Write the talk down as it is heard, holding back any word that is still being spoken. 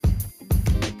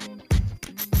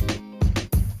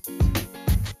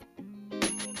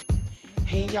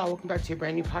y'all, welcome back to a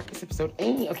brand new podcast episode.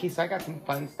 Okay, so I got some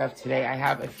fun stuff today. I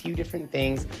have a few different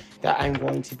things that I'm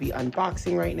going to be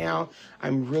unboxing right now.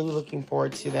 I'm really looking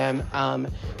forward to them.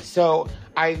 So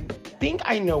I think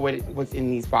I know what's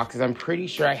in these boxes. I'm pretty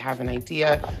sure I have an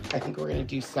idea. I think we're gonna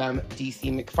do some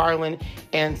DC McFarlane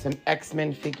and some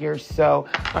X-Men figures. So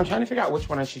I'm trying to figure out which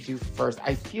one I should do first.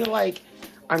 I feel like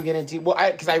I'm gonna do,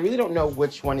 because I really don't know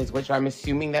which one is which. I'm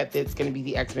assuming that it's gonna be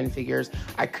the X-Men figures.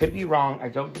 I could be wrong. I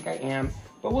don't think I am,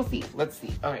 but we'll see. Let's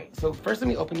see. All right, so first let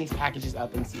me open these packages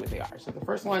up and see what they are. So the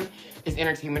first one is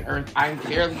Entertainment Earth. I'm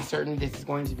fairly certain this is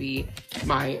going to be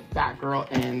my Batgirl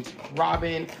and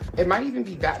Robin. It might even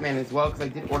be Batman as well, because I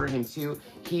did order him too.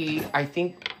 He, I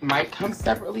think, might come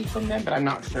separately from them, but I'm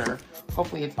not sure.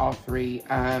 Hopefully it's all three.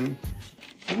 Let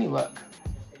me look.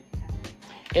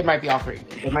 It might be all three.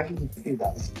 It might be just two,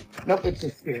 though. Nope, it's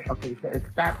just two. Okay, so it's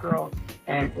Batgirl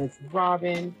and it's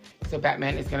Robin. So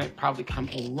Batman is going to probably come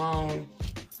alone.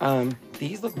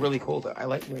 These look really cool, though. I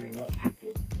like the way they look.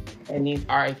 And these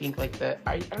are, I think, like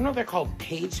I don't know if they're called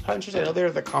page punchers. I know they're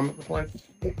the comic book ones.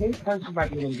 The page punchers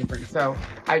might be a little different. So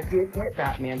I did get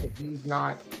Batman, but he's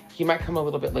not. He might come a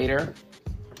little bit later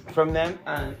from them.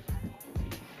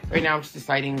 Right now, I'm just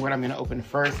deciding what I'm going to open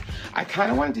first. I kind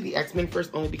of want to do the X-Men first,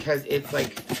 only because it's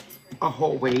like a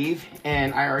whole wave,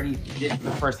 and I already did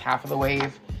the first half of the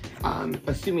wave,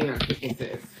 assuming that's what this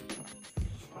is.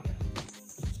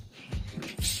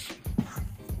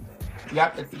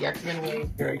 Yep, it's the X-Men wave.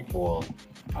 Very cool.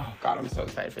 Oh, God, I'm so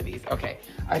excited for these. Okay,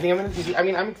 I think I'm going to do,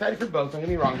 I'm excited for both. Don't get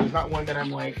me wrong. There's not one that I'm,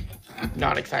 like,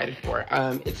 not excited for.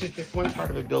 It's just this one's part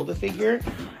of a Build-A-Figure.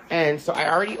 And so I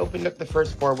already opened up the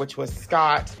first four, which was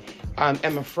Scott,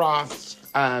 Emma Frost,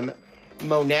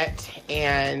 Monette,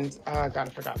 and, God, I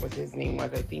forgot what his name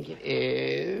was. I think it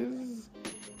is,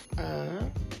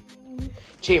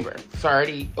 Chamber. So I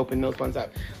already opened those ones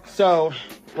up. So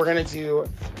we're going to do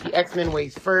the X-Men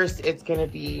waves first. It's going to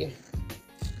be,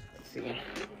 let's see.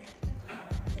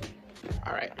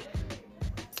 All right.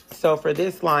 So for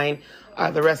this line,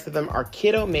 the rest of them are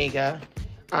Kid Omega,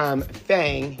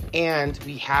 Fang, and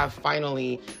we have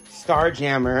finally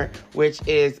Starjammer, which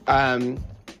is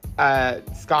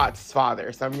Scott's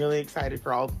father. So I'm really excited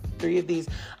for all three of these.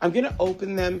 I'm going to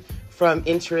open them from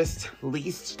interest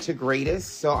least to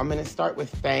greatest. So I'm going to start with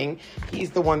Fang.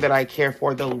 He's the one that I care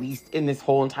for the least in this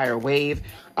whole entire wave.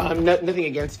 Nothing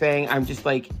against Fang. I'm just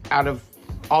like, out of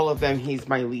all of them, he's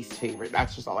my least favorite.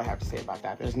 That's just all I have to say about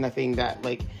that. There's nothing that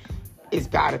like is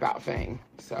bad about Fang.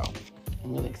 So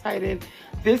I'm really excited.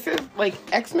 This is like,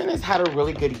 X-Men has had a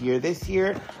really good year this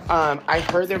year. I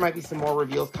heard there might be some more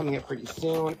reveals coming up pretty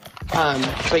soon.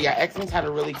 But yeah, X-Men's had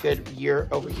a really good year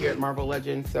over here at Marvel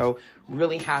Legends. So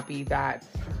really happy that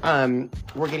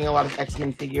we're getting a lot of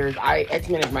X-Men figures.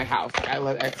 X-Men is my house. Like, I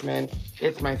love X-Men.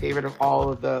 It's my favorite of all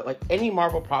of the, like, any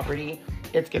Marvel property,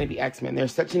 it's going to be X-Men.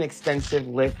 There's such an extensive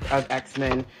list of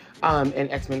X-Men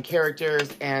and X-Men characters.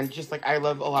 And just like, I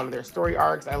love a lot of their story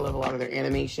arcs. I love a lot of their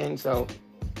animation. So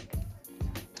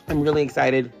I'm really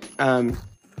excited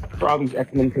for all these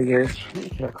X-Men figures. Let me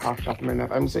put a cough drop in my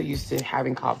mouth. I'm so used to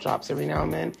having cough drops every now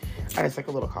and then. And it's like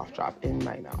a little cough drop in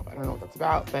my mouth. I don't know what that's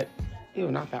about, but ew,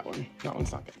 not that one. That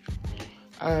one's not good.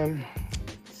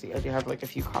 Let's see, I do have like a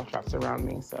few cough drops around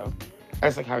me, so I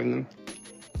just like having them.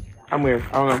 I'm weird.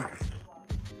 I don't know.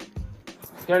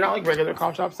 They're not like regular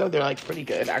cough drops though. They're like pretty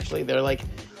good actually. They're like,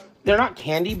 they're not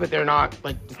candy, but they're not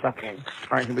like disgusting.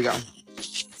 All right, here we go.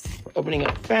 Opening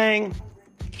up Fang.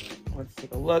 Let's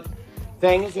take a look.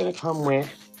 Fang is gonna come with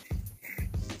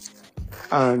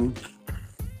hold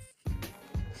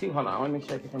on, I wanna make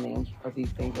sure I get the names of these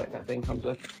things that Fang comes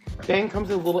with. Fang comes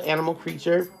with a little animal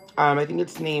creature. I think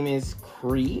its name is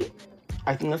Kree.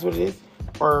 I think that's what it is.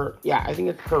 Or yeah, I think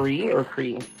it's Kree or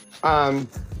Kree.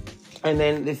 And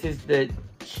then this is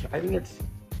I think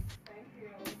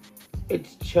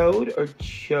it's Chode or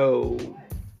Cho.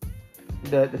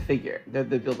 The figure, the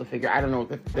Build-A-Figure. I don't know what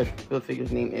the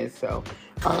Build-A-Figure's name is, so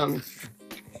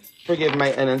forgive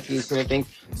my enunciation, I think.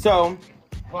 So,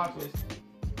 watch this.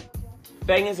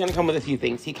 Fang is gonna come with a few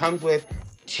things. He comes with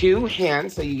 2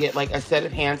 hands, so you get like a set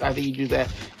of hands. Either you do the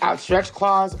outstretched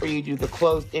claws or you do the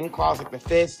closed-in claws, like the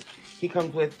fist. He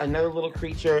comes with another little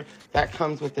creature that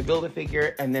comes with the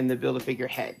Build-A-Figure and then the Build-A-Figure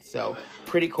head. So,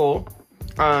 pretty cool.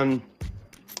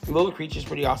 The little creature's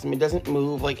pretty awesome. It doesn't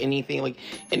move like anything, like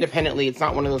independently. It's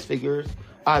not one of those figures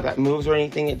that moves or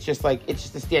anything. It's just like, it's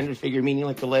just a standard figure, meaning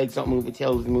like the legs don't move, the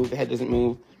tail doesn't move, the head doesn't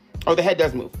move. Oh, the head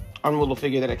does move. On a little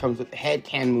figure that it comes with, the head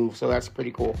can move, so that's pretty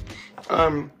cool.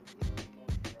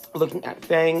 Looking at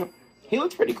Fang, he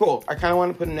looks pretty cool. I kind of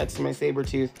want to put him next to my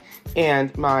Sabretooth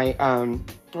and my, oh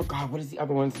God, what is the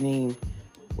other one's name?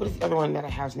 what is the other one that I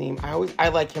have's name? I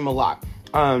like him a lot.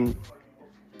 He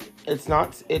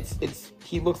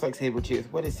looks like Sabretooth.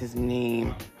 What is his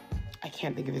name? I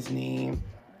can't think of his name.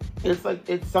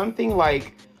 It's something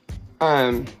like,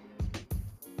 something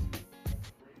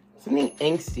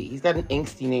angsty. He's got an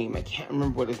angsty name. I can't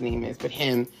remember what his name is, but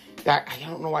I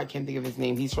don't know why I can't think of his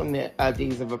name. He's from the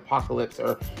Days of Apocalypse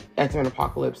or X-Men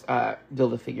Apocalypse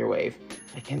Build-A-Figure wave.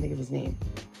 I can't think of his name.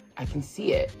 I can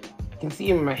see it. I can see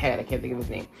him in my head. I can't think of his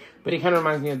name. But he kind of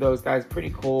reminds me of those guys. Pretty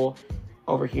cool.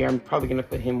 Over here, I'm probably going to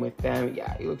put him with them.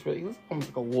 Yeah, he looks almost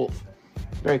like a wolf.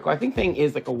 Very cool. I think Fang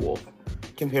is like a wolf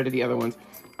compared to the other ones.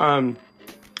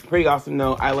 Pretty awesome,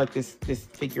 though. I like this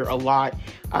figure a lot.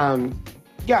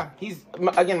 Yeah, he's,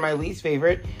 again, my least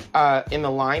favorite in the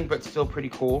line, but still pretty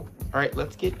cool. All right,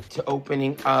 let's get to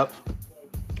opening up.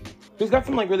 He's got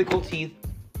some, like, really cool teeth,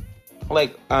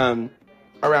 like, around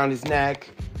his neck,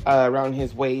 around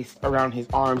his waist, around his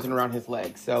arms, and around his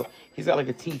legs. So he's got, like,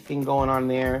 a teeth thing going on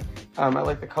there. I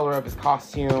like the color of his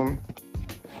costume.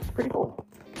 Pretty cool.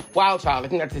 Wild Child, I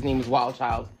think that's his name, is Wild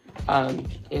Child,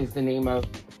 is the name of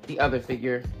the other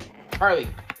figure. Harley.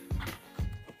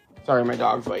 Sorry, my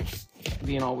dog's, like,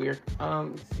 being all weird.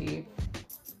 Let's see.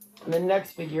 And the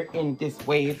next figure in this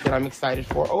wave that I'm excited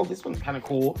for. Oh, this one's kind of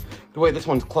cool. The way this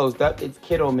one's closed up. It's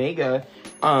Kid Omega.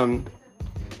 I'm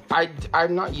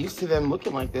not used to them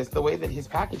looking like this. The way that his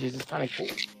package is kind of cool.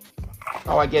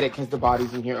 Oh, I get it because the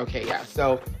body's in here. Okay, yeah.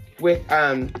 So with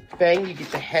Fang, you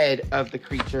get the head of the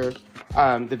creature,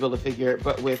 the Build-A-Figure.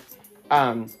 But with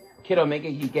Kid Omega,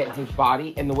 you get his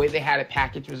body. And the way they had it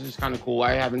packaged was just kind of cool.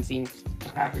 I haven't seen a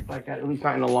package like that, at least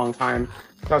not in a long time.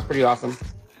 So that was pretty awesome.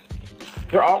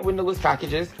 They're all windowless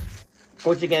packages,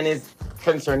 which again is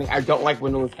concerning. I don't like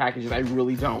windowless packages. I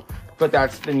really don't. But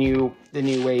that's the new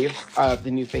wave,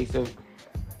 the new face of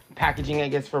packaging, I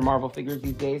guess, for Marvel figures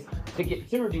these days,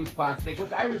 to reduce plastic,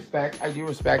 which I do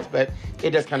respect, but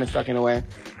it does kind of suck in a way.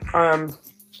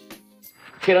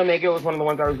 Kid Omega was one of the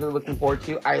ones I was really looking forward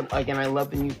to. I love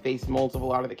the new face molds of a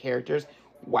lot of the characters.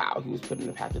 Wow, he was put in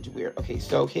the package weird. Okay,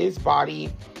 so his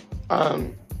body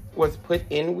was put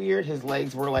in weird. His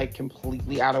legs were like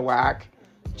completely out of whack.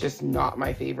 Just not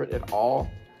my favorite at all.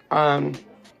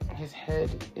 His head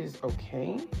is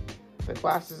okay. The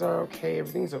glasses are okay.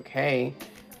 Everything's okay.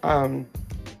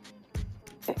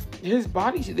 His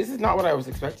body, this is not what I was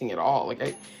expecting at all.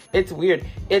 Like, it's weird.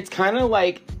 It's kind of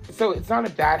like, so it's not a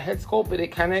bad head sculpt, but it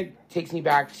kind of takes me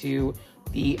back to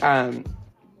the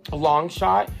long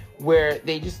shot where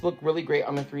they just look really great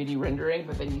on the 3D rendering,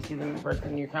 but then you see them in person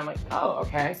and you're kind of like, oh,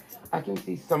 okay. I can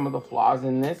see some of the flaws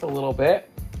in this a little bit.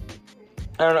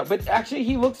 I don't know, but actually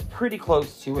he looks pretty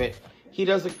close to it. He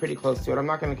does look pretty close to it. I'm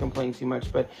not going to complain too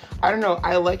much, but I don't know.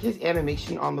 I like his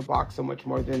animation on the box so much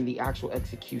more than the actual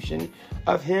execution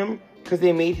of him, because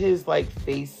they made his like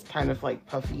face kind of like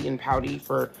puffy and pouty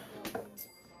for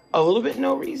a little bit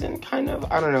no reason, kind of.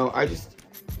 I don't know.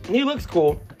 He looks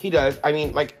cool. He does. I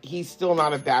mean, like, he's still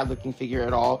not a bad looking figure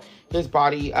at all. His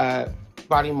body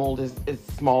mold is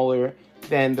smaller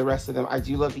than the rest of them. I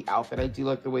do love the outfit. I do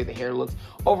like the way the hair looks.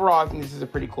 Overall, I think this is a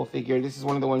pretty cool figure. This is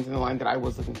one of the ones in the line that I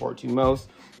was looking forward to most.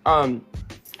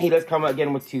 He does come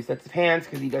again with 2 sets of hands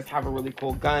because he does have a really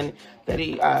cool gun that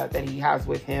he has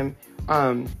with him.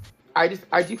 I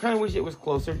do kind of wish it was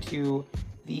closer to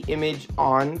the image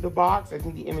on the box. I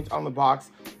think the image on the box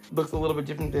looks a little bit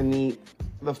different than the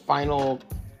final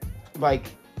like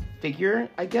figure,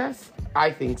 I guess.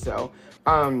 I think so.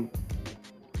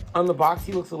 On the box,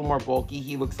 he looks a little more bulky.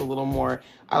 He looks a little more,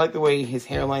 I like the way his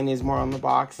hairline is more on the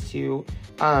box too.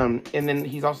 And then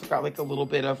he's also got like a little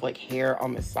bit of like hair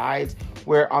on the sides,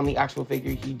 where on the actual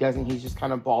figure he doesn't. He's just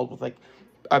kind of bald with like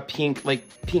a pink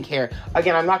hair.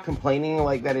 Again, I'm not complaining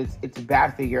like that it's a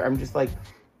bad figure. I'm just like,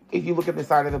 if you look at the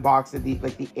side of the box,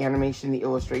 the animation, the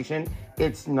illustration,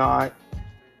 it's not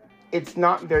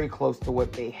very close to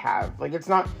what they have. Like, it's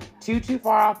not too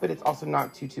far off, but it's also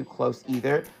not too close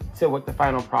either to what the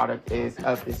final product is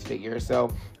of this figure.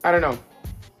 So I don't know.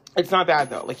 It's not bad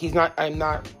though. Like, I'm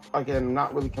not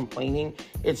really complaining.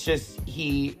 It's just,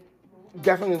 he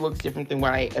definitely looks different than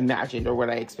what I imagined or what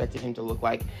I expected him to look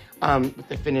like with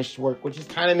the finished work, which is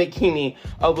kind of making me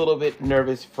a little bit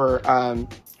nervous for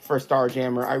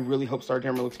Starjammer. I really hope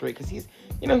Starjammer looks great because he's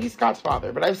Scott's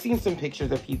father. But I've seen some pictures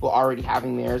of people already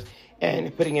having theirs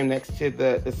and putting him next to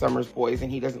the Summers boys, and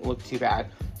he doesn't look too bad.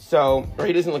 So, or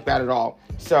he doesn't look bad at all.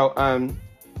 So,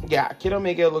 yeah, Kid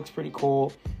Omega looks pretty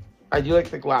cool. I do like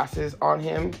the glasses on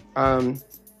him. I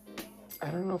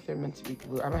don't know if they're meant to be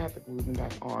glued. I might have to glue them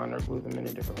back on or glue them in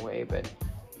a different way, but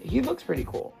he looks pretty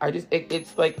cool.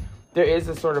 It's like there is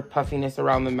a sort of puffiness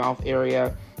around the mouth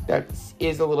area that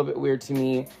is a little bit weird to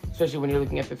me, especially when you're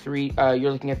looking at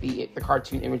you're looking at the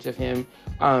cartoon image of him.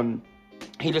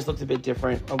 He just looks a bit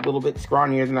different, a little bit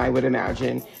scrawnier than I would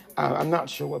imagine. I'm not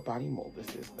sure what body mold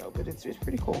this is, though, but it's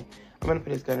pretty cool. I'm going to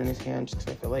put his gun in his hand just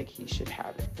because I feel like he should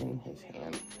have it in his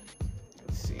hand.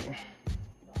 Let's see.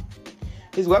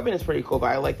 His weapon is pretty cool,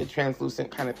 but I like the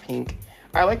translucent kind of pink.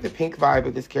 I like the pink vibe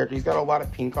of this character. He's got a lot of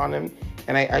pink on him,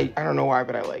 and I don't know why,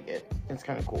 but I like it. It's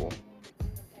kind of cool.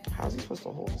 How's he supposed to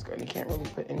hold his gun? He can't really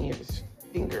put any of his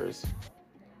fingers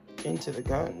into the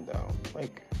gun, though.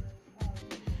 Like,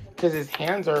 because his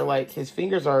hands are like, his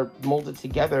fingers are molded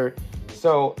together.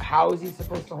 So how is he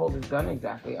supposed to hold his gun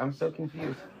exactly? I'm so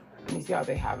confused. Let me see how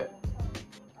they have it.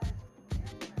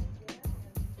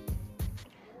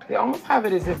 They almost have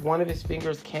it as if one of his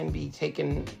fingers can be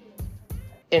taken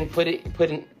and put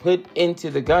into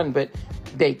the gun, but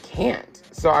they can't.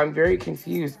 So I'm very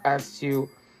confused as to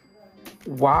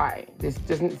why. This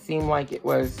doesn't seem like it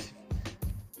was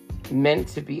meant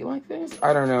to be like this.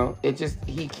 I don't know.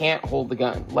 He can't hold the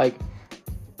gun. Like,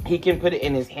 he can put it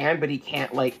in his hand, but he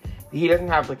can't, like, he doesn't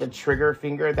have like a trigger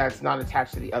finger that's not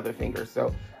attached to the other finger.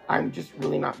 So I'm just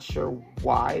really not sure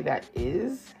why that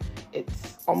is.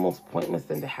 It's almost pointless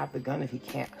then to have the gun if he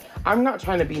can't. I'm not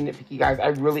trying to be nitpicky, guys. I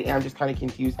really am just kind of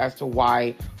confused as to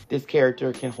why this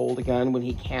character can hold a gun when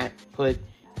he can't put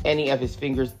any of his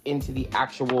fingers into the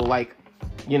actual, like,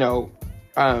 you know,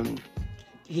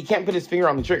 he can't put his finger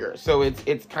on the trigger. So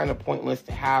it's kind of pointless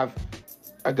to have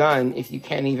a gun if you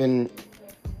can't even,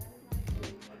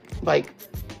 like,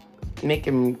 make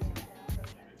him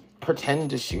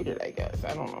pretend to shoot it, I guess.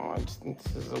 I don't know.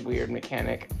 This is a weird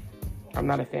mechanic. I'm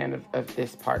not a fan of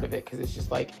this part of it, because it's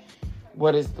just like,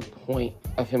 what is the point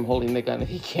of him holding the gun if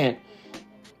he can't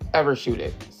ever shoot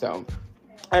it? So,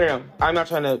 I don't know. I'm not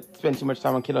trying to spend too much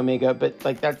time on Kid Omega, but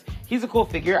like, he's a cool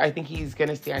figure. I think he's going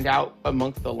to stand out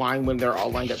amongst the line when they're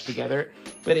all lined up together.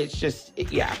 But it's just,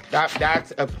 yeah,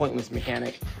 that's a pointless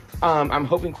mechanic. I'm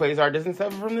hoping Quasar doesn't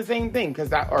suffer from the same thing,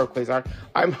 or Quasar.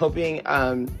 I'm hoping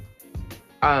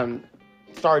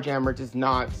Starjammer does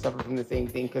not suffer from the same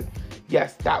thing, because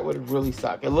yes, that would really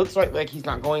suck. It looks like he's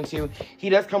not going to. He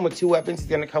does come with 2 weapons. He's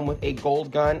going to come with a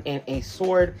gold gun and a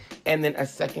sword, and then a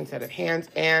second set of hands,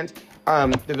 and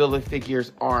the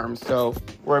Build-A-Figure's arm. So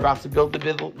we're about to build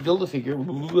the Build-A-Figure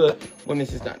when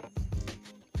this is done.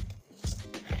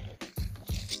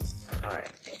 Alright.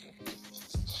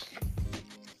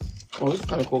 Well, this is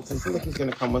kind of cool, because it seems like he's going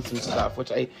to come with some stuff,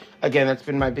 which again, that's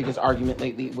been my biggest argument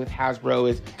lately with Hasbro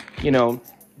is, you know,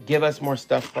 give us more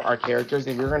stuff for our characters.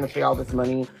 If you're going to pay all this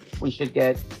money, we should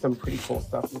get some pretty cool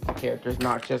stuff with the characters,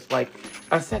 not just like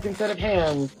a second set of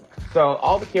hands. So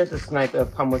all the characters tonight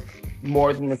have come with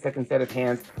more than a second set of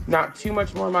hands. Not too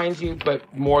much more, mind you, but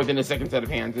more than a second set of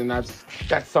hands. And that's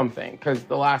something, because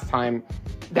the last time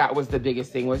that was the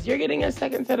biggest thing was, you're getting a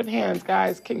second set of hands,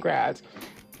 guys. Congrats.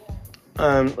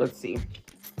 Let's see. All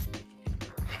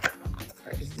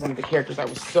right, this is one of the characters I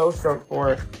was so stoked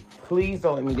for. Please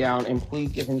don't let me down, and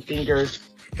please give him fingers.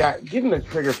 Give him a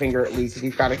trigger finger at least if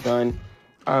he's got a gun.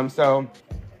 Oh,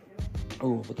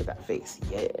 look at that face.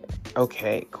 Yeah.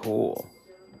 Okay, cool.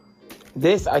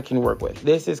 This I can work with.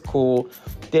 This is cool.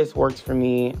 This works for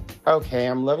me. Okay,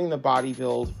 I'm loving the body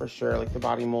build for sure. Like, the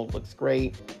body mold looks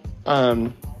great. I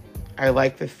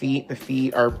like the feet. The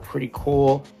feet are pretty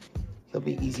cool. He'll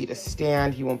be easy to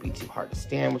stand. He won't be too hard to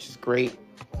stand, which is great.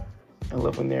 I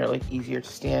love when they're like easier to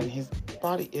stand. His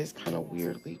body is kind of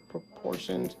weirdly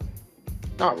proportioned.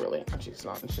 Not really. Actually, it's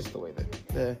not. It's just the way that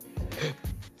the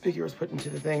figure was put into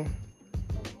the thing.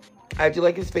 I do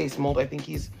like his face mold. I think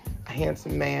he's a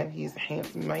handsome man. He's a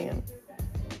handsome man.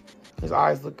 His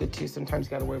eyes look good too. Sometimes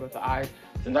you gotta worry about the eyes.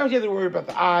 Sometimes you have to worry about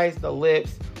the eyes, the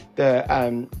lips,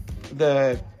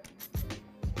 the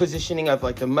positioning of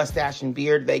like the mustache and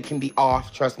beard. They can be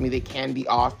off. Trust me, they can be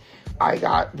off. I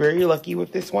got very lucky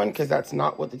with this one because that's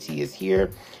not what the T is here.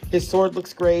 His sword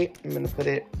looks great. I'm gonna put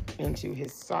it into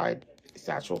his side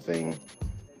satchel thing.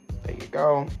 There you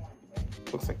go.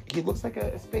 He looks like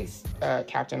a space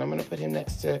captain. I'm gonna put him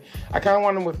next to, I kind of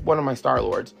want him with one of my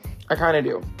Star-Lords. I kind of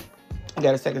do. He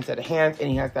got a second set of hands,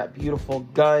 and he has that beautiful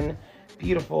gun,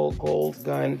 beautiful gold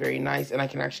gun, very nice. And I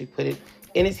can actually put it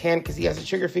in his hand because he has a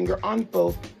trigger finger on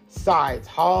both sides.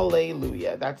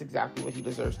 Hallelujah. That's exactly what he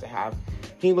deserves to have.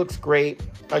 He looks great.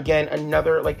 Again,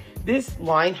 another, like, this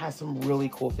line has some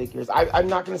really cool figures. I'm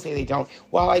not going to say they don't.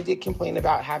 While I did complain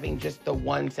about having just the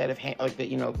one set of hands, like,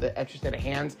 the extra set of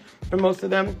hands for most of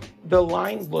them, the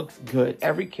line looks good.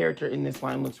 Every character in this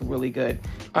line looks really good.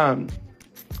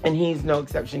 And he's no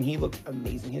exception. He looks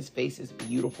amazing. His face is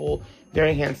beautiful.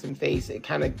 Very handsome face. It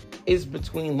kind of is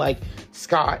between like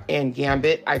Scott and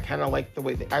Gambit. I kind of like the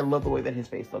way that, I love the way that his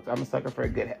face looks. I'm a sucker for a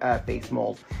good face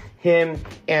mold. Him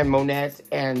and Monette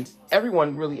and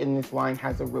everyone really in this line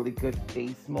has a really good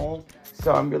face mold.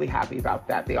 So I'm really happy about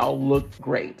that. They all look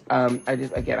great.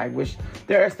 I wish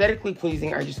they're aesthetically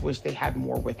pleasing. I just wish they had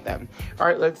more with them. All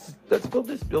right, let's build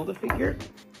this Build-A-Figure.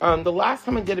 The last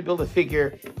time I did a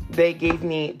Build-A-Figure, they gave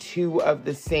me 2 of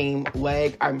the same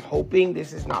leg. I'm hoping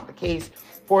this is not the case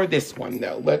for this one,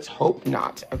 though. Let's hope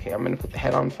not. Okay, I'm going to put the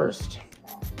head on first.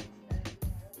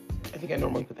 I think I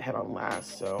normally put the head on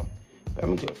last, so but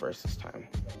I'm going to do it first this time.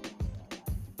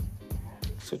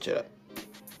 Switch it up.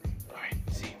 All right,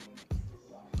 let's see.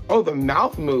 Oh, the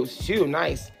mouth moves, too.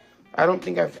 Nice. I don't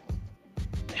think I've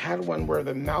had one where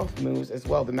the mouth moves as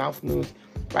well. The mouth moves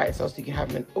by itself, so you can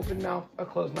have an open mouth, a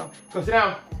closed mouth. Go sit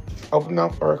down. Open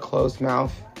mouth or a closed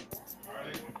mouth.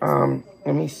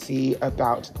 Let me see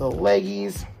about the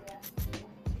leggies.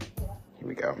 Here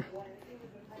we go.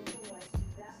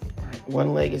 All right,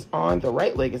 one leg is on, the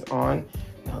right leg is on.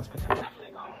 Now let's put that left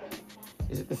leg on.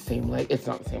 Is it the same leg? It's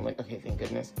not the same leg. Okay, thank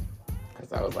goodness.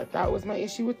 Because I was like, that was my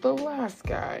issue with the last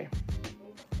guy.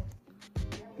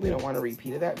 We don't want a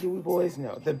repeat of that, do we, boys?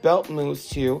 No. The belt moves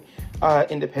too,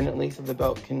 independently, so the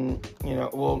belt can, you know,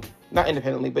 well, not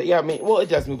independently, but yeah, I mean, well, it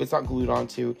does move. It's not glued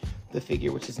onto the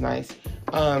figure, which is nice.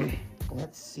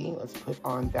 Let's see. Let's put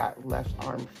on that left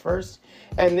arm first.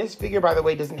 And this figure, by the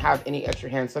way, doesn't have any extra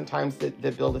hands. Sometimes the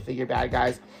Build-A-Figure bad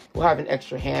guys will have an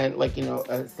extra hand, like, you know,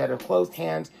 a set of closed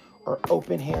hands or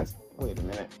open hands. Wait a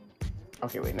minute.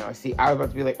 Okay, wait, no, I see. I was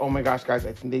about to be like, oh my gosh, guys,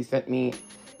 I think they sent me...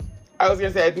 I was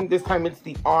gonna say, I think this time it's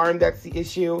the arm that's the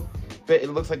issue, but it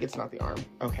looks like it's not the arm.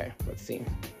 Okay, let's see.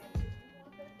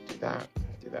 Do that,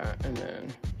 and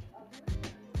then,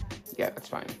 yeah, that's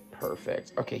fine.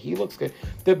 Perfect. Okay, he looks good.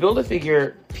 The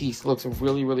Build-A-Figure piece looks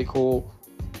really, really cool.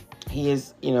 He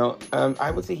is, you know, I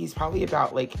would say he's probably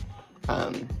about like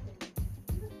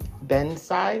Ben's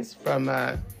size from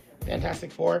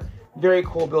Fantastic Four. Very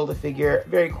cool Build-A-Figure,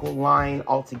 very cool line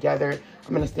all together.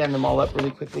 I'm gonna stand them all up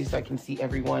really quickly so I can see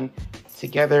everyone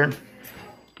together.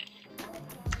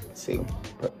 Let's see,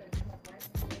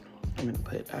 I'm gonna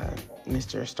put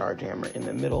Mr. Starjammer in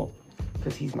the middle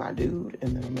because he's my dude,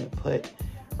 and then I'm gonna put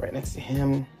right next to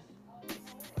him.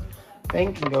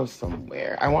 Fang can go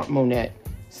somewhere. I want Monette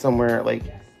somewhere like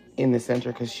in the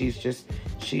center because she's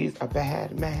a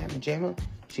bad jammer.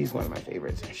 She's one of my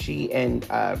favorites. She and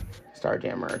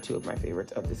Starjammer are 2 of my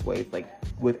favorites of this wave, like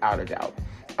without a doubt.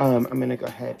 I'm gonna go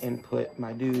ahead and put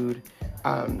my dude,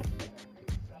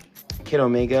 Kid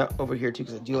Omega over here too,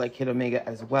 because I do like Kid Omega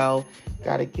as well.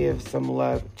 Gotta give some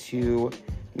love to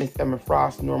Miss Emma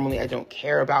Frost. Normally I don't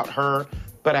care about her,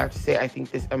 but I have to say I think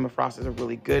this Emma Frost is a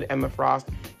really good Emma Frost.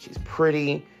 She's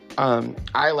pretty.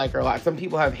 I like her a lot. Some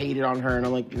people have hated on her, and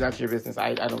I'm like, that's your business.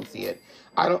 I don't see it.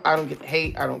 I don't get the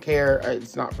hate. I don't care.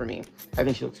 It's not for me. I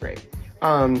think she looks great.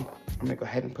 I'm gonna go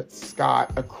ahead and put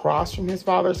Scott across from his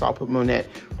father, so I'll put Monette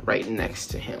right next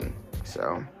to him.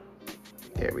 So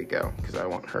there we go, because I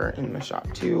want her in the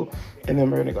shop too. And then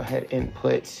we're gonna go ahead and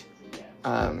put,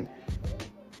 oh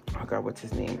God, what's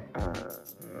his name?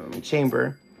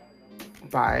 Chamber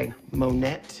by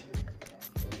Monette.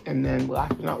 And then last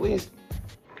but not least,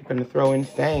 I'm gonna throw in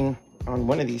Fang on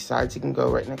one of these sides. He can go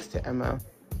right next to Emma,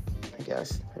 I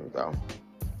guess. There we go.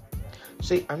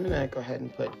 See, I'm gonna go ahead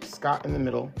and put Scott in the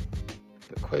middle,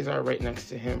 put Quasar right next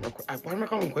to him. Or, why am I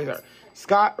calling him Quasar?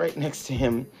 Scott right next to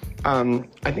him.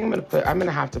 I think I'm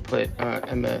gonna have to put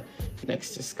Emma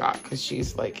next to Scott because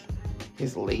she's like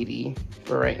his lady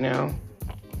for right now.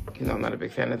 Even though I'm not a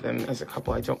big fan of them as a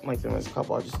couple. I don't like them as a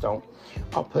couple. I just don't.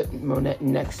 I'll put Monette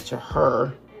next to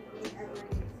her.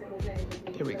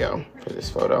 Here we go for this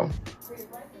photo.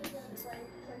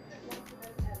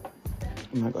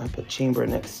 I'm gonna go ahead and put Chamber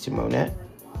next to Monette.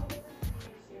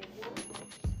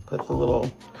 Put the little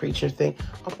creature thing.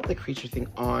 I'll put the creature thing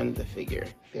on the figure.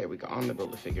 There we go, on the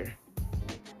Build-A-Figure.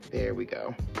 There we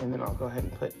go. And then I'll go ahead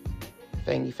and put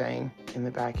Fangy Fang in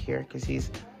the back here because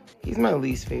he's my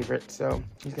least favorite, so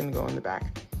he's gonna go in the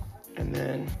back. And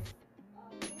then,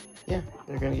 yeah,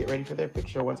 they're gonna get ready for their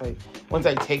picture. Once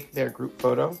I take their group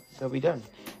photo, they'll be done.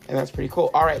 And that's pretty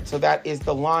cool. All right, so that is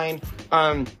the line.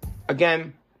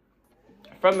 Again,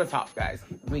 from the top, guys,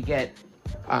 we get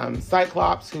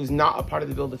Cyclops, who's not a part of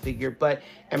the Build-A-Figure, but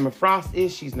Emma Frost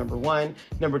is. She's number 1.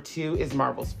 Number 2 is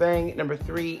Marvel's Fang. Number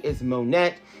 3 is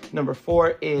Monette. Number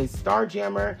 4 is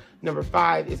Starjammer. Number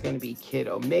 5 is going to be Kid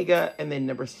Omega. And then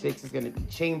number 6 is going to be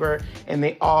Chamber. And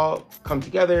they all come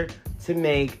together to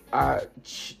make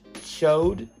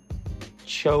Chode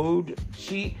Chode.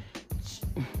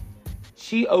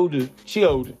 Chode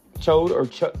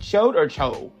or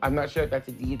Cho. I'm not sure if that's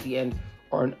a D at the end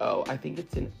or an O. I think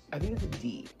it's a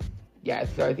D. Yeah,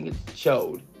 so I think it's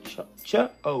Chode.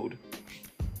 Chode.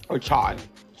 Or Chod.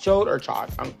 Chode or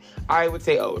Chod. I would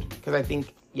say Ode. Because I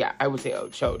think, yeah, I would say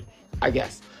Ode. Chode. I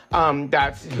guess.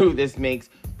 That's who this makes.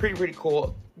 Pretty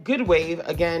cool. Good wave.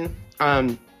 Again,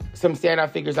 some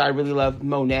standout figures I really love.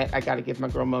 Monette. I gotta give my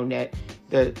girl Monette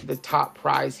the top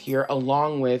prize here,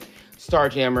 along with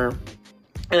Starjammer.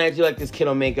 And I do like this Kid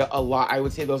Omega a lot. I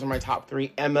would say those are my top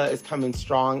 3. Emma is coming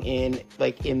strong in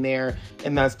there,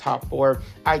 and that's top 4.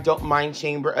 I don't mind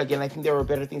Chamber. Again, I think there were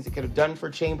better things it could have done for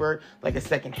Chamber, like a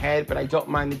second head, but I don't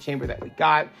mind the Chamber that we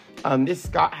got. This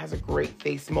Scott has a great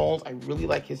face mold. I really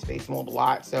like his face mold a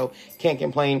lot, so can't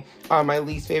complain. My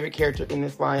least favorite character in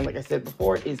this line, like I said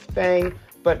before, is Fang,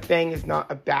 but Fang is not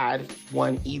a bad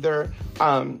one either.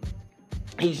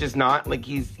 He's just not. Like,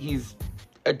 he's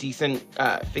a decent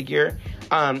figure.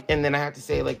 And then I have to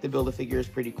say, like, the Build-A-Figure is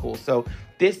pretty cool. So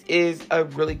this is a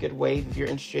really good wave. If you're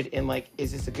interested in, like,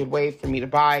 is this a good wave for me to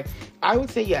buy? I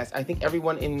would say yes. I think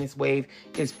everyone in this wave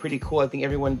is pretty cool. I think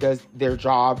everyone does their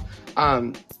job.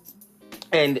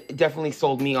 And definitely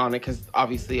sold me on it because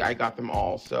obviously I got them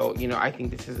all. So, you know, I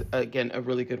think this is, again, a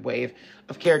really good wave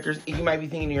of characters. You might be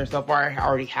thinking to yourself, well, I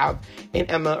already have an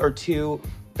Emma or 2.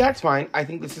 That's fine. I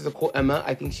think this is a cool Emma.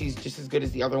 I think she's just as good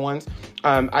as the other ones.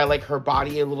 I like her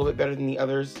body a little bit better than the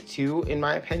others too, in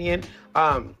my opinion.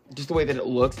 Just the way that it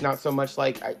looks, not so much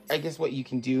like, I guess what you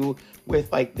can do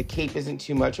with like the cape isn't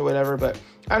too much or whatever, but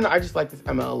I don't know, I just like this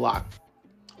Emma a lot.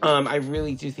 I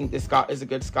really do think this Scott is a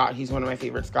good Scott. He's one of my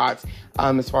favorite Scotts,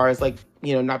 as far as like,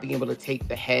 you know, not being able to take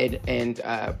the head and,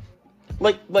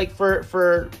 like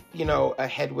for you know, a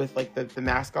head with like the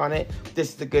mask on it,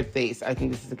 this is a good face. I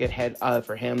think this is a good head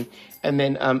for him. And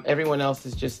then everyone else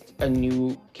is just a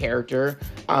new character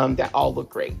that all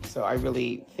look great. So I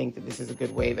really think that this is a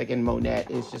good wave. Again, Monette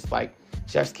is just like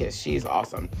chef's kiss. She's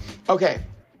awesome. Okay.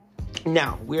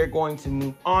 Now, we're going to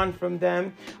move on from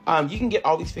them. You can get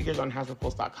all these figures on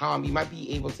HasbroPulse.com. You might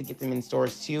be able to get them in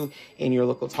stores too, in your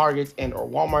local Targets and or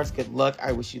Walmarts. Good luck.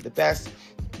 I wish you the best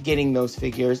getting those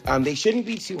figures. They shouldn't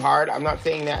be too hard. I'm not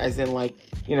saying that as in like,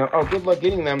 you know, oh, good luck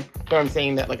getting them. But I'm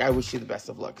saying that like, I wish you the best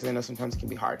of luck because I know sometimes it can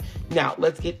be hard. Now,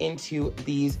 let's get into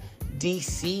these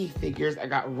DC figures. I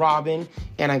got Robin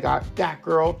and I got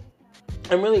Batgirl.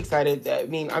 I'm really excited. I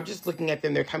mean, I'm just looking at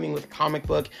them. They're coming with a comic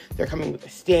book. They're coming with a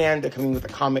stand. They're coming with a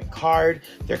comic card.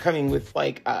 They're coming with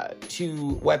like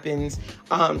 2 weapons.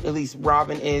 At least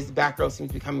Robin is. Batgirl seems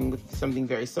to be coming with something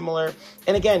very similar.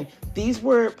 And again, these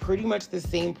were pretty much the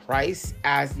same price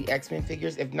as the X-Men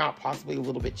figures, if not possibly a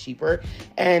little bit cheaper.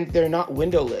 And they're not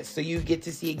windowless, so you get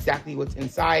to see exactly what's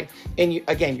inside. And you,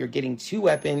 again, you're getting 2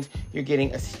 weapons. You're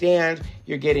getting a stand.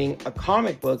 You're getting a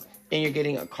comic book. And you're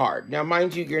getting a card. Now,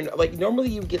 mind you, you're like, normally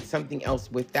you would get something else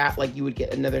with that, like you would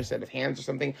get another set of hands or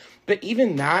something. But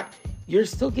even that, you're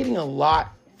still getting a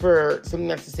lot for something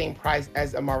that's the same price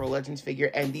as a Marvel Legends figure.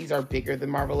 And these are bigger than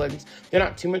Marvel Legends. They're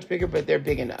not too much bigger, but they're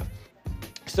big enough.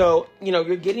 So, you know,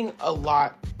 you're getting a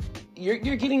lot. You're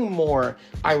getting more,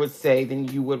 I would say, than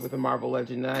you would with a Marvel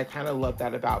Legend. And I kind of love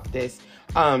that about this.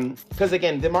 Because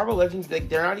again, the Marvel Legends, like,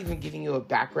 they're not even giving you a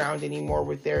background anymore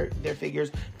with their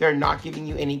figures. They're not giving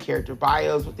you any character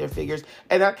bios with their figures.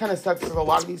 And that kind of sucks because a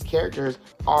lot of these characters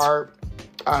are,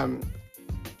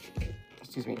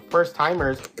 first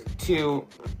timers to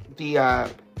the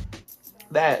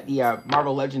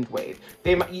Marvel Legends wave.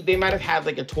 They might have had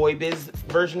like a Toy Biz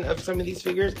version of some of these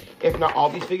figures, if not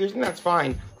all these figures, and that's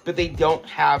fine. But they don't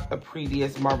have a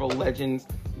previous Marvel Legends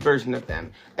version of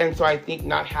them. And so I think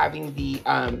not having the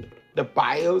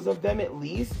bios of them at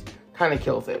least kind of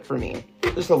kills it for me.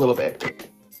 Just a little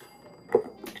bit.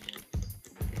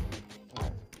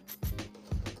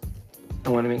 I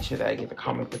want to make sure that I get the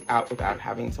comic book out without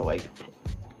having to like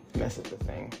mess up the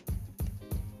thing.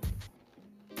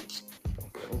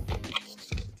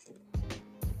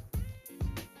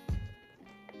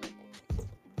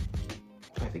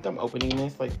 I think I'm opening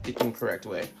this like the incorrect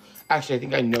way. Actually, I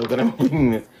think I know that I'm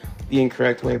opening this the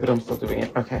incorrect way, but I'm still doing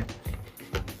it. Okay.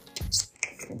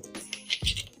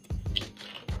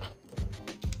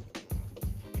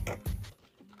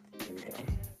 There we go.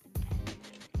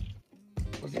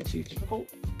 Was it too difficult?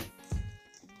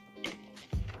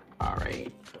 All right.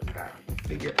 Put that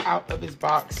figure out of his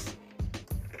box.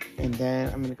 And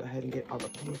then I'm gonna go ahead and get all the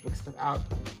comic book stuff out.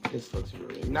 This looks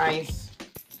really nice.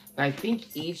 And I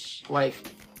think each like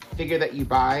figure that you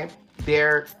buy,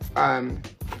 their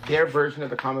version of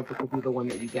the comic book will be the one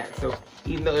that you get. So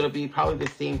even though it'll be probably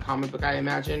the same comic book, I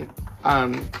imagine,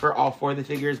 for all 4 of the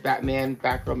figures, Batman,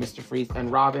 Batgirl, Mr. Freeze,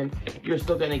 and Robin. You're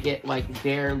still gonna get like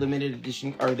their limited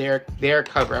edition, or their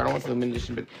cover. I don't want to say limited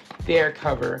edition, but their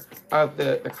cover of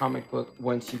the comic book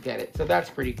once you get it. So that's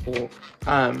pretty cool.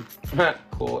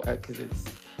 Cool, because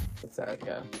it's like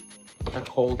a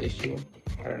cold issue.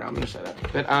 I don't know, I'm gonna shut up.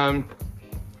 But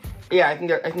yeah, I think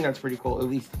that's pretty cool. At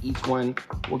least each one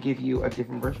will give you a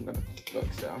different version of the book,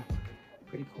 so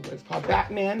pretty cool. But it's called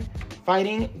Batman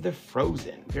Fighting the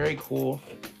Frozen. Very cool.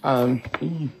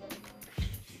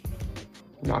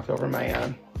 Knocked over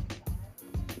my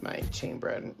my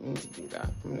chamber. I didn't mean to do that.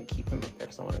 I'm gonna keep him up there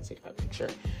because I want to take that picture.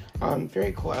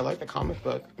 Very cool. I like the comic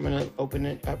book. I'm gonna open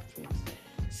it up,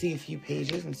 see a few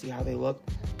pages, and see how they look.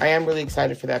 I am really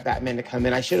excited for that Batman to come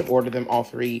in. I should have ordered them all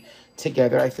 3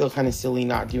 together. I feel kind of silly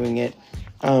not doing it.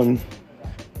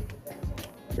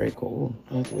 Very cool.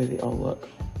 I like the way they all look.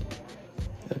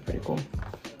 They're pretty cool.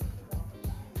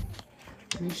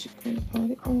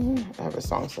 I have a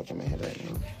song stuck in my head right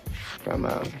now from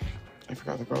I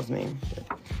forgot the girl's name, but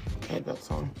I had that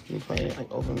song. I'm playing it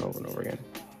like over and over and over again.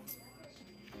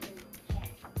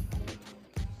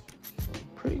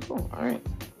 Pretty cool. All right.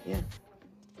 Yeah.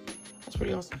 That's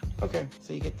pretty awesome. Okay,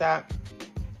 so you get that.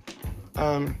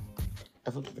 I've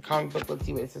looked at the comic book. Let's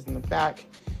see what it says in the back.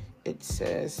 It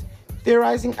says,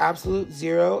 theorizing absolute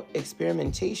zero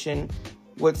experimentation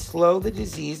would slow the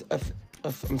disease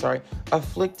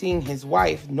afflicting his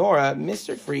wife, Nora.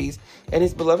 Mr. Freeze and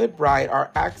his beloved bride are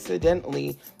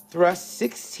accidentally thrust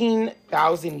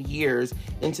 16,000 years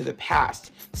into the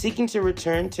past. Seeking to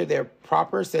return to their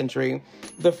proper century,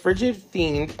 the frigid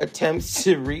fiend attempts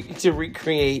to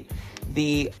recreate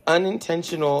the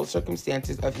unintentional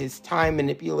circumstances of his time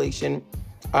manipulation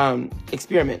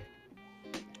experiment.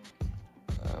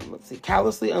 Let's see.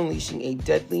 Callously unleashing a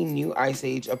deadly new ice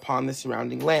age upon the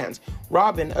surrounding lands.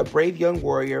 Robin, a brave young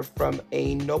warrior from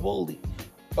a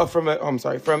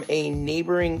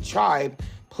neighboring tribe,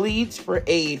 pleads for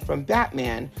aid from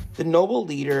Batman, the noble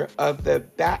leader of the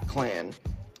Bat Clan.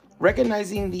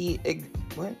 Recognizing the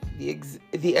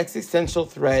existential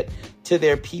threat to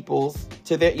their peoples,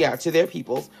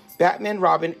 Batman,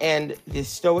 Robin, and the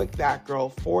stoic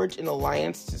Batgirl forge an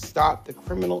alliance to stop the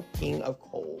criminal King of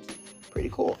Cold. Pretty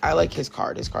cool. I like his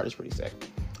card. His card is pretty sick.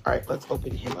 All right, let's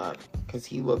open him up because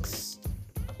he looks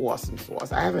awesome.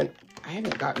 I haven't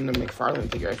gotten a McFarlane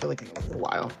figure. I feel like it's been a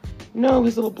while. No,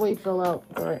 his little blade fell out.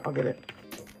 All right, I'll get it.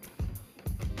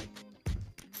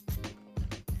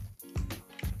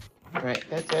 All right,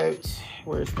 that's out.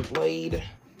 Where's the blade?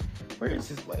 Where is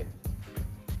his blade?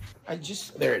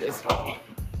 There it is.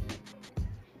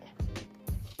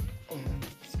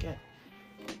 Let's get.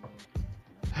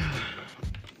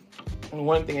 And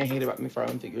one thing I hate about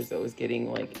McFarlane figures, though, is getting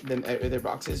like them out of their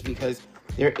boxes, because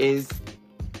there is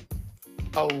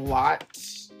a lot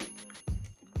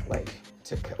like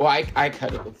to cut. Well, I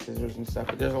cut it with scissors and stuff,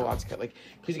 but there's a lot to cut, like,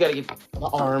 because you got to get the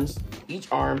arms, each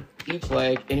arm, each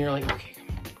leg, and you're like, okay, come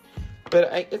on.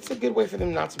 But it's a good way for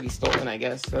them not to be stolen, I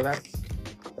guess. So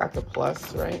that's a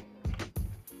plus, right?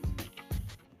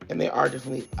 And they are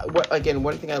definitely,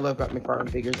 one thing I love about McFarlane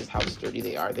figures is how sturdy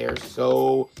they are. They're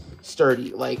so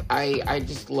sturdy. Like, I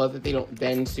just love that they don't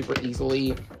bend super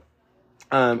easily.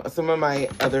 Some of my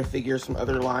other figures from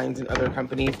other lines and other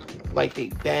companies, like, they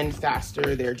bend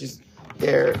faster.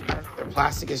 Their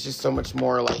plastic is just so much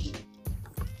more, like,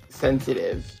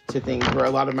 sensitive to things, where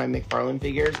a lot of my McFarlane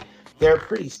figures, they're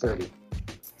pretty sturdy.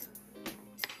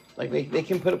 Like, they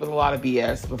can put up with a lot of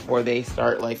BS before they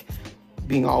start, like,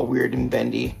 being all weird and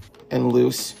bendy and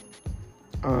loose.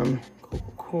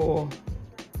 Cool.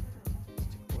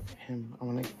 Let's take a look at him. I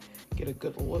want to get a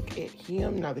good look at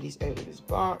him now that he's out of his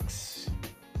box.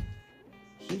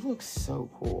 He looks so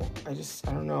cool. I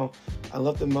don't know. I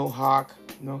love the mohawk.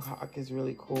 Mohawk is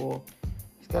really cool.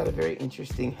 He's got a very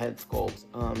interesting head sculpt.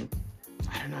 I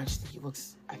don't know. I think he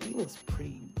looks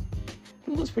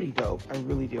pretty dope. I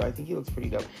really do. I think he looks pretty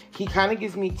dope. He kind of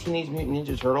gives me Teenage Mutant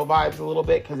Ninja Turtle vibes a little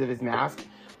bit because of his mask.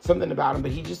 Something about him,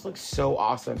 but he just looks so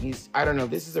awesome. I don't know.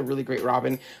 This is a really great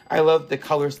Robin. I love the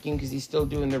color scheme because he's still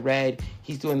doing the red.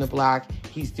 He's doing the black.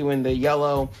 He's doing the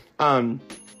yellow.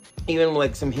 Even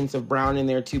like some hints of brown in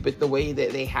there too. But the way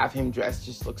that they have him dressed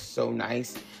just looks so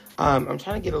nice. I'm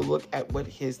trying to get a look at what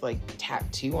his like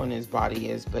tattoo on his body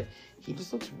is, but he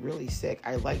just looks really sick.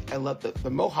 I love the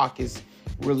mohawk is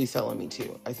really selling me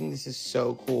too. I think this is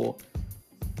so cool.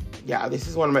 Yeah, this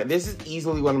is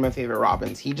easily one of my favorite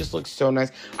Robins. He just looks so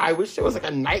nice. I wish there was like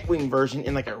a Nightwing version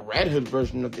and like a Red Hood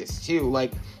version of this too.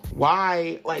 Like,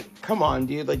 why? Like, come on,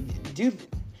 dude. Like, dude,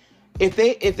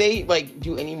 if they like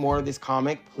do any more of this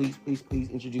comic, please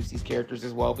introduce these characters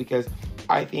as well, because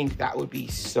I think that would be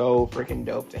so freaking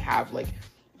dope to have like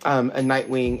a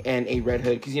Nightwing and a Red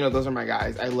Hood, because you know those are my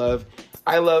guys.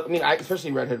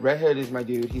 Especially Red Hood. Red Hood is my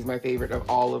dude. He's my favorite of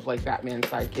all of like Batman's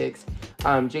sidekicks.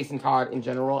 Jason Todd in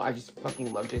general, I just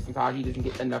fucking love Jason Todd. He doesn't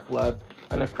get enough love,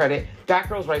 enough credit.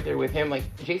 Batgirl's right there with him. Like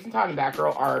Jason Todd and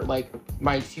Batgirl are like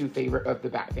my two favorite of the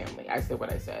Bat family. I said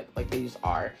what I said. Like they just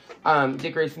are.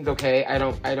 Dick Grayson's okay.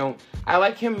 I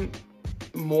like him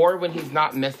more when he's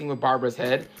not messing with Barbara's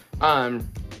head.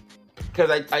 Because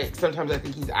I sometimes I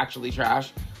think he's actually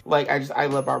trash. Like, I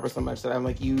love Barbara so much that I'm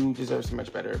like, you deserve so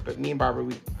much better. But me and Barbara,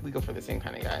 we go for the same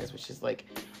kind of guys, which is like,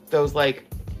 those like,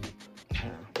 I don't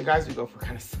know, the guys we go for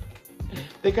kind of suck.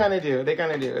 They kind of do.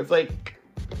 It's like,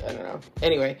 I don't know.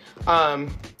 Anyway,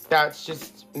 that's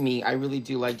just me. I really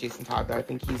do like Jason Todd, though. I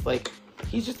think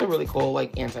he's just a really cool,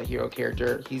 like, anti-hero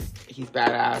character. He's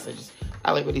badass.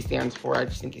 I like what he stands for. I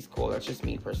just think he's cool. That's just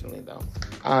me personally, though.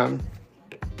 All right,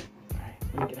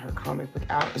 let me get her comic book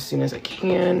out as soon as I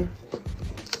can.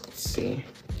 See,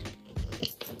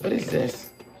 what is this?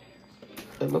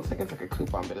 It looks like it's like a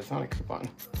coupon, but it's not a coupon.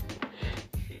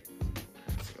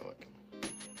 Let's go look.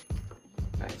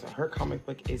 Alright, so her comic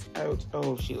book is out.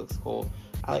 Oh, she looks cool.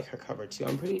 I like her cover too.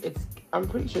 I'm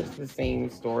pretty sure it's the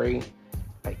same story.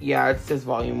 Yeah, it says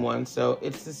volume 1, so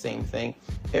it's the same thing.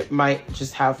 It might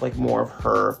just have like more of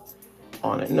her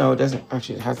on it. No, it doesn't.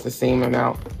 Actually, it has the same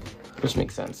amount, which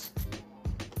makes sense.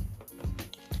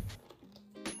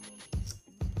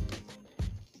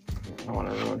 I don't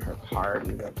want to ruin her card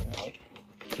either. Like,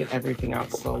 get everything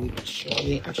out slowly but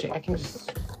surely. Actually, I can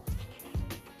just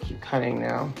keep cutting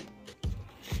now.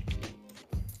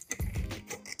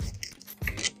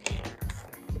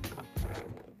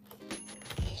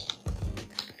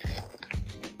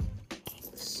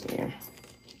 Let's see.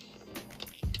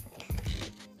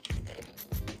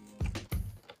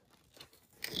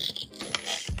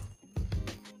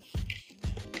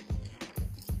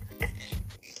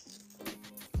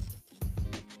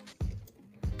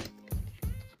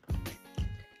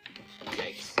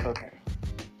 Okay.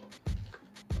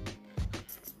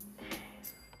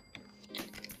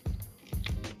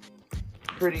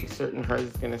 Pretty certain hers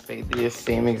is gonna say the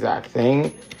same exact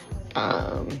thing.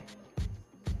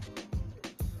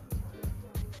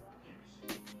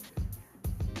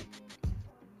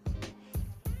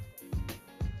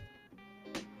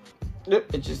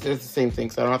 Yep, it just says the same thing,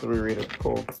 so I don't have to reread it.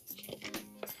 Cool. Let's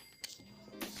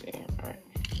see. All right.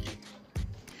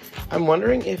 I'm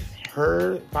wondering if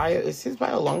is his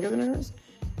bio longer than hers?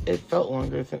 It felt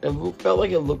longer than, it felt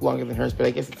like it looked longer than hers, but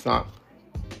I guess it's not.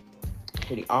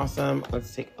 Pretty awesome.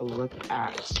 Let's take a look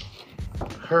at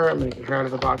her. I'm gonna get her out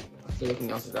of the box. See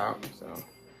anything else is out. So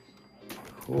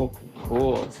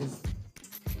cool. It's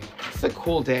a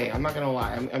cool day. I'm not gonna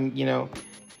lie. I'm you know,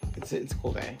 it's a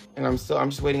cool day, and I'm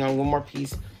just waiting on one more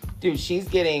piece. Dude, she's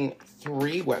getting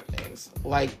 3 weapons.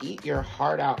 Like, eat your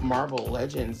heart out, Marvel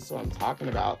Legends. That's what I'm talking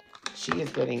about. She is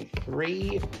getting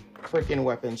 3 freaking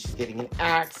weapons. She's getting an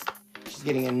axe. She's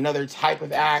getting another type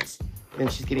of axe. Then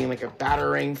she's getting like a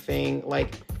batarang thing.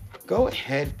 Like, go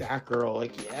ahead, Batgirl.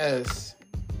 Like, yes.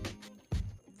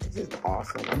 This is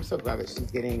awesome. I'm so glad that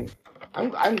she's getting.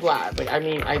 I'm glad. Like, I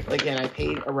mean, I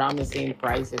paid around the same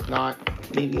price, if not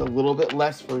maybe a little bit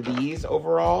less for these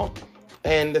overall.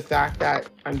 And the fact that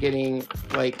I'm getting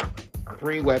like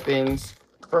 3 weapons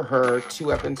for her, 2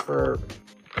 weapons for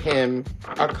him,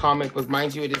 a comic book.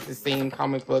 Mind you, it is the same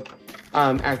comic book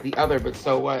as the other, but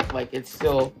so what? Like, it's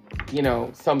still, you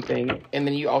know, something. And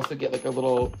then you also get like a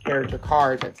little character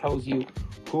card that tells you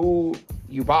who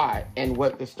you buy and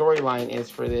what the storyline is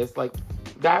for this. Like,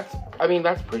 that's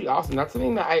pretty awesome. That's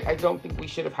something that I don't think we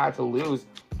should have had to lose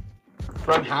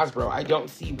from Hasbro. I don't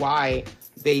see why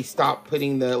they stopped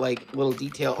putting the like little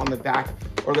detail on the back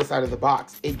or the side of the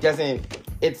box.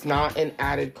 It's not an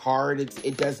added card.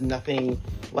 It does nothing.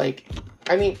 Like,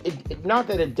 I mean, not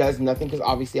that it does nothing, because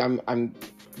obviously I'm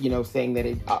you know, saying that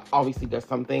it obviously does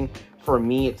something. For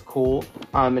me, it's cool.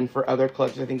 And for other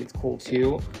collectors, I think it's cool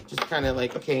too. Just kind of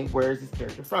like, okay, where is this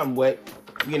character from? What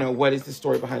is the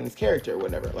story behind this character or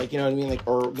whatever? Like, you know what I mean? Like,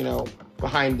 or, you know,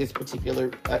 behind this particular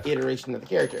iteration of the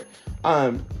character.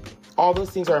 All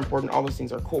those things are important. All those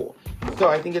things are cool. So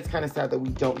I think it's kind of sad that we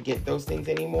don't get those things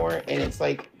anymore. And it's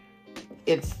like,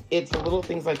 it's little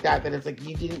things like that it's like,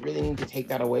 you didn't really need to take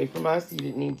that away from us. You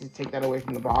didn't need to take that away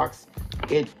from the box.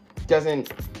 It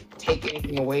doesn't take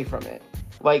anything away from it.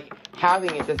 Like,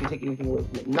 having it doesn't take anything away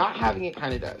from it. Not having it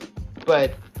kind of does.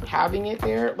 But having it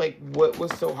there, like, what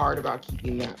was so hard about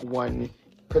keeping that one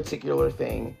particular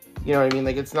thing You know what I mean?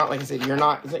 Like, it's not, like I said, you're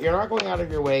not going out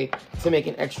of your way to make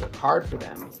an extra card for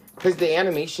them, because the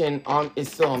animation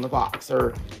is still on the box,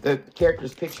 or the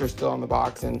character's picture is still on the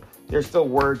box, and there's still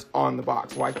words on the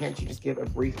box. Why can't you just give a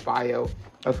brief bio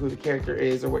of who the character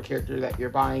is or what character that you're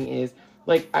buying is?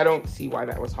 Like, I don't see why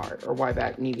that was hard or why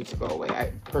that needed to go away.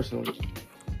 I personally,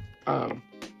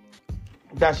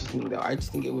 that's just me though. I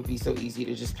just think it would be so easy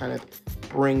to just kind of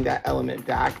bring that element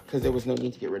back, because there was no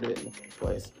need to get rid of it in the first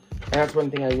place. And that's one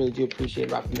thing I really do appreciate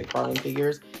about the McFarlane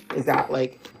figures, is that,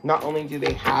 like, not only do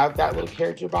they have that little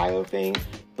character bio thing,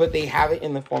 but they have it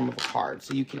in the form of a card.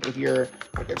 So you can, if you're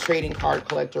like a trading card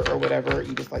collector or whatever,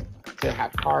 you just like to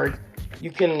have cards,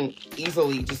 you can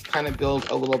easily just kind of build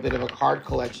a little bit of a card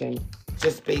collection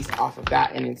just based off of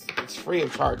that. And it's free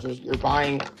of charge. You're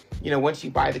buying, you know, once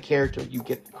you buy the character, you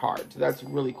get the card. So that's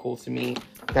really cool to me,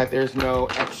 that there's no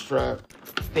extra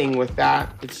thing with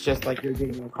that. It's just like you're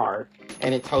getting a card,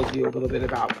 and it tells you a little bit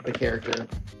about the character.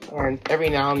 And every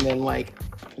now and then, like,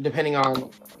 depending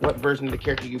on what version of the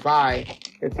character you buy,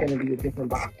 it's going to be a different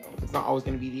bio. It's not always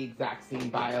going to be the exact same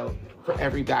bio for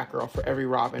every Batgirl, for every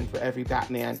Robin, for every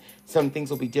Batman. Some things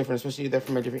will be different, especially if they're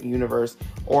from a different universe,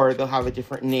 or they'll have a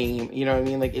different name. You know what I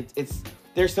mean? Like, it's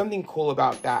there's something cool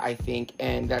about that, I think,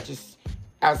 and that just,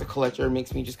 as a collector,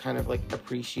 makes me just kind of like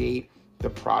appreciate the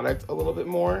product a little bit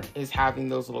more, is having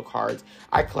those little cards.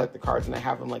 I collect the cards and I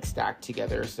have them like stacked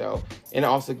together. So, and it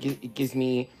also it gives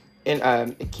me,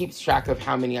 and it keeps track of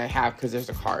how many I have, because there's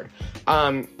a card.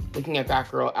 Looking at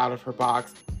Batgirl out of her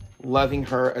box, loving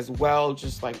her as well,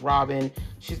 just like Robin.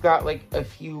 She's got like a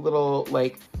few little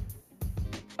like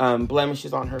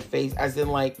blemishes on her face, as in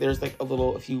like there's like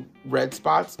a few red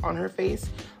spots on her face.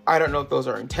 I don't know if those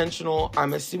are intentional.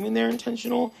 I'm assuming they're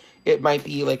intentional. It might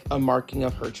be like a marking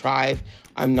of her tribe.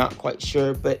 I'm not quite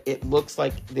sure, but it looks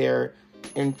like they're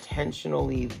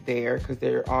intentionally there, because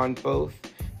they're on,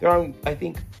 I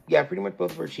think, yeah, pretty much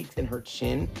both of her cheeks and her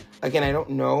chin. Again, I don't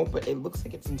know, but it looks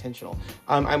like it's intentional.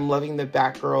 I'm loving the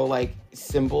Batgirl like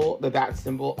symbol, the bat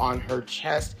symbol on her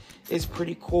chest is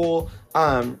pretty cool.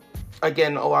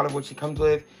 Again, a lot of what she comes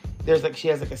with, she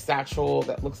has like a satchel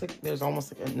that looks like there's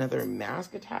almost like another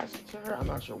mask attached to her. I'm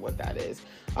not sure what that is.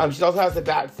 She also has the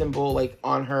bat symbol like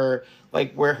on her,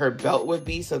 like where her belt would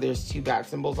be. So there's two bat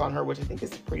symbols on her, which I think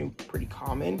is pretty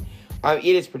common. It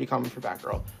is pretty common for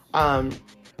Batgirl.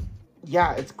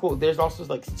 Yeah, it's cool. There's also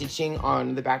like stitching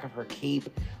on the back of her cape.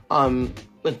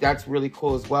 Like that's really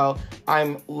cool as well.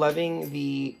 I'm loving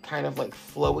the kind of like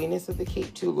flowiness of the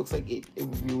cape too. It looks like it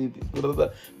would really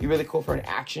be really cool for an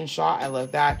action shot. I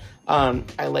love that.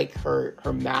 I like her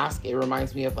mask. It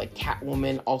reminds me of like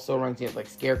Catwoman. Also reminds me of like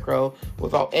Scarecrow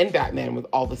and Batman with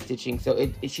all the stitching.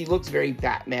 So she looks very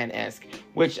Batman-esque,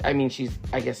 which I mean she's,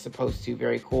 I guess, supposed to.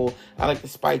 Very cool. I like the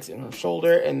spikes in her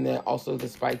shoulder, and then also the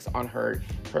spikes on her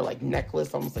like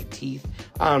necklace, almost like teeth.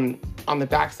 On the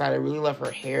back side, I really love her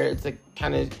hair. It's like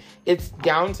it's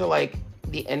down to like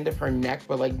the end of her neck,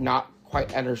 but like not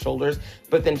quite at her shoulders.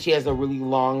 But then she has a really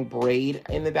long braid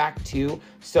in the back too.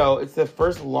 So it's the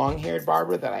first long-haired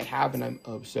Barbara that I have, and I'm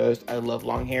obsessed. I love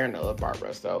long hair and I love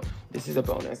Barbara. So this is a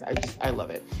bonus. I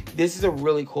love it. This is a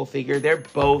really cool figure. They're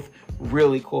both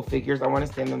really cool figures. I want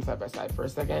to stand them side by side for a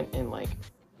second, and like,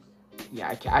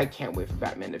 yeah, I can't wait for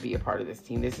Batman to be a part of this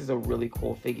team. This is a really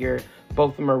cool figure.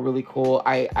 Both of them are really cool.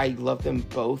 I love them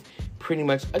both pretty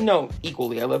much, no,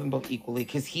 equally. I love them both equally,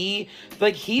 because he's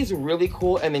really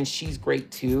cool, and then she's great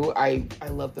too. I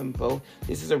love them both.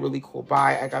 This is a really cool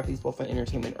buy. I got these both on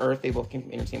Entertainment Earth. They both came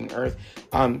from Entertainment Earth.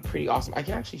 Pretty awesome. I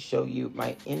can actually show you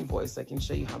my invoice. I can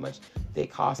show you how much they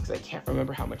cost, because I can't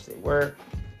remember how much they were.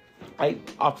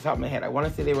 Off the top of my head, I want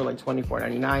to say they were like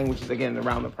 $24.99, which is again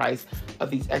around the price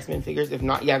of these X-Men figures. If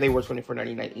not, yeah, they were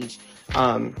 $24.99 each.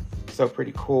 So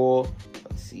pretty cool.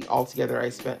 Let's see. Altogether, I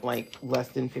spent like less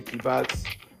than $50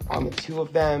 on the two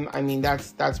of them. I mean,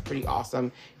 that's pretty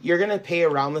awesome. You're gonna pay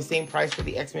around the same price for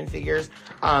the X-Men figures,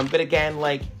 but again,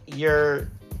 like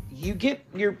you're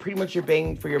pretty much your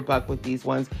bang for your buck with these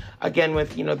ones. Again,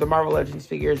 with, you know, the Marvel Legends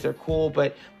figures, they're cool,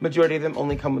 but majority of them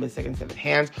only come with a second set of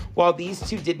hands. While these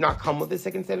two did not come with a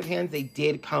second set of hands, they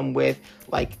did come with,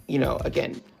 like, you know,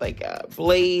 again, like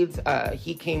blades.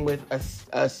 He came with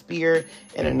a spear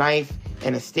and a knife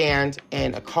and a stand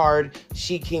and a card.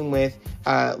 She came with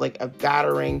like a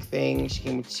batarang thing. She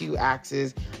came with 2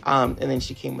 axes, and then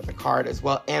she came with a card as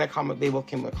well, and a comic. They both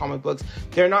came with comic books.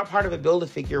 They're not part of a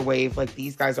Build-A-Figure wave like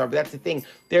these guys are, but that's the thing.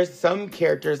 There's some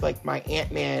characters like my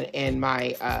Ant-Man and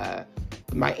my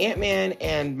my Ant-Man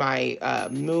and my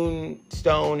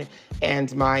Moonstone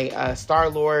and my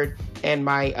Star-Lord and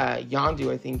my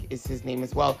Yondu, I think is his name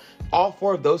as well. All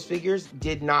 4 of those figures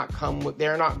did not come with,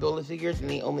 they're not Build-A-Figures, and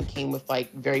they only came with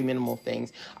like very minimal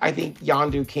things. I think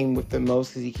Yondu came with the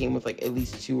most because he came with like at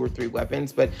least 2 or 3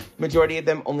 weapons, but majority of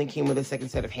them only came with a second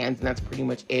set of hands, and that's pretty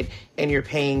much it. And you're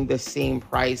paying the same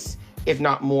price, if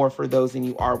not more, for those than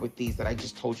you are with these that I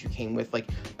just told you came with like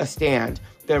a stand.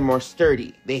 They're more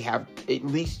sturdy. They have at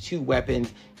least 2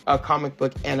 weapons, a comic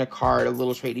book and a card, a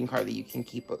little trading card that you can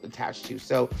keep attached to.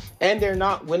 So, and they're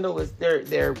not windowless,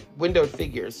 they're windowed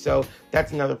figures. So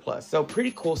that's another plus. So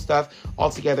pretty cool stuff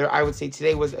altogether. I would say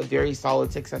today was a very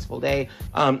solid, successful day.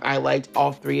 I liked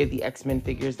all 3 of the X-Men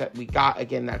figures that we got.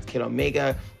 Again, that's Kid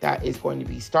Omega, that is going to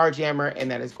be Starjammer,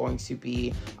 and that is going to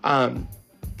be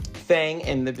Fang,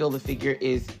 and the Build-A-Figure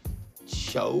is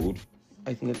Chode.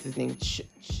 I think that's his name,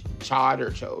 Chod or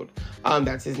Chode.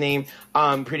 That's his name.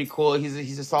 Pretty cool.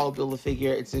 He's a solid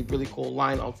Build-A-Figure. It's a really cool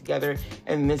line altogether.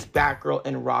 And Miss Batgirl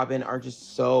and Robin are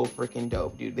just so freaking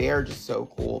dope, dude. They are just so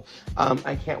cool.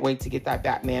 I can't wait to get that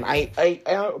Batman. I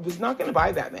was not gonna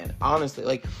buy Batman, honestly.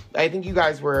 Like, I think you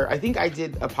guys were. I think I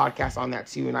did a podcast on that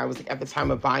too. And I was like, at the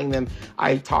time of buying them,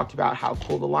 I talked about how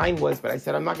cool the line was. But I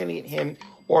said I'm not gonna get him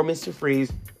or Mr.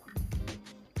 Freeze.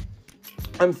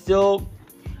 I'm still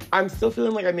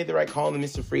feeling like I made the right call on the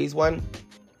Mr. Freeze one.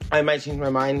 I might change my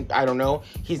mind. I don't know.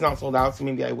 He's not sold out, so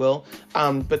maybe I will.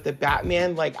 But the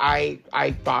Batman, like, I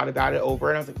thought about it over,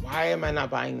 and I was like, why am I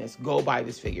not buying this? Go buy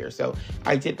this figure. So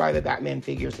I did buy the Batman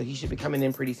figure, so he should be coming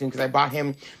in pretty soon, because I bought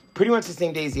him pretty much the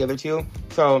same day as the other 2.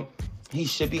 So he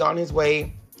should be on his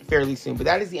way fairly soon. But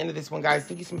that is the end of this one, guys.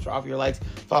 Thank you so much for all of your likes,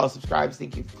 follow, subscribe.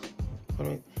 Thank you.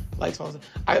 Likes, follows.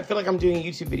 I feel like I'm doing a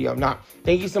YouTube video. I'm not.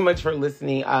 Thank you so much for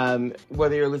listening.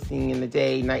 Whether you're listening in the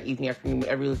day, night, evening, afternoon,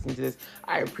 whenever you're listening to this,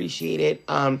 I appreciate it.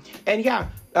 And yeah,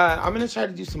 I'm going to try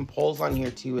to do some polls on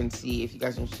here too and see if you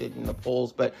guys are interested in the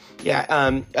polls. But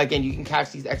yeah, again, you can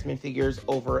catch these X-Men figures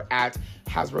over at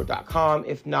Hasbro.com.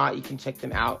 If not, you can check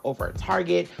them out over at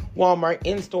Target, Walmart,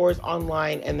 in stores,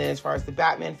 online. And then as far as the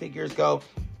Batman figures go,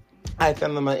 I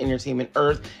found them on Entertainment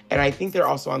Earth, and I think they're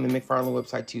also on the McFarlane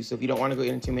website too. So if you don't want to go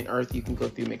Entertainment Earth, you can go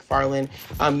through McFarlane.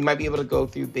 You might be able to go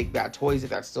through Big Bad Toys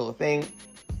if that's still a thing.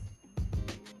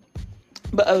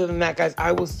 But other than that, guys,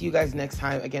 I will see you guys next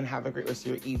time. Again, have a great rest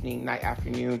of your evening, night,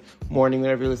 afternoon, morning,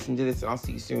 whenever you're listening to this, and I'll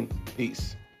see you soon.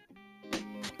 Peace.